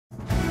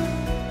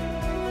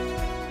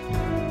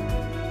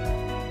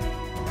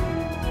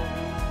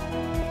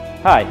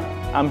Hi,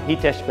 I'm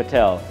Hitesh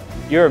Patel,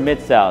 your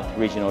Mid-South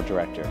Regional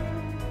Director.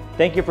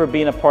 Thank you for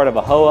being a part of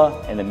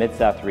AAHOA and the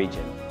Mid-South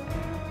region.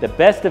 The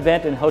best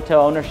event in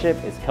hotel ownership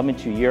is coming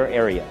to your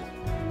area.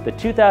 The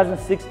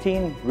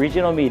 2016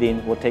 regional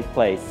meeting will take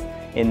place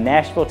in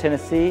Nashville,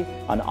 Tennessee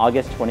on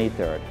August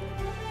 23rd.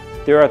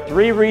 There are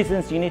 3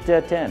 reasons you need to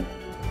attend.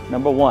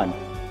 Number 1,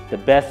 the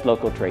best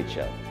local trade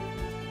show.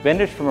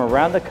 Vendors from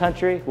around the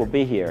country will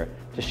be here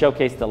to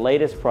showcase the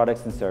latest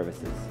products and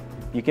services.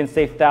 You can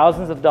save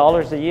thousands of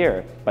dollars a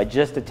year by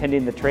just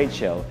attending the trade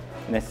show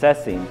and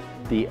assessing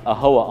the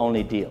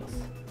AAHOA-only deals.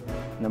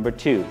 Number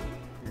 2,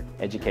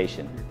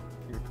 education.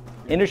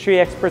 Industry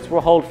experts will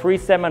hold free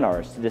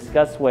seminars to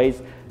discuss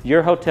ways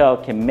your hotel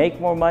can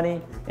make more money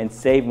and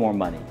save more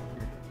money.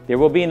 There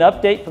will be an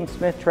update from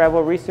Smith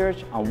Travel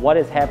Research on what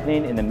is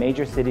happening in the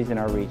major cities in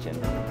our region.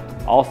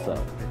 Also,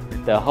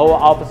 the AAHOA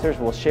officers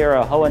will share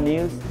AAHOA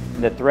news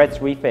and the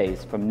threats we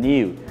face from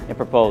new and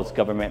proposed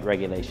government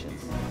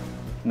regulations.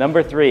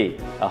 Number 3,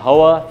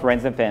 AAHOA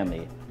Friends and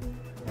Family.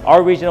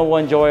 Our region will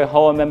enjoy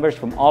AAHOA members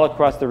from all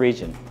across the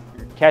region.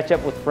 Catch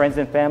up with friends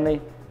and family,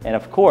 and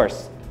of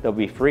course, there'll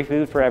be free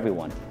food for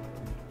everyone.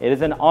 It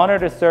is an honor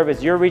to serve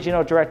as your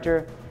regional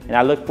director, and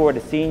I look forward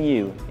to seeing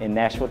you in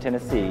Nashville,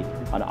 Tennessee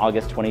on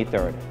August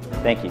 23rd.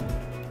 Thank you.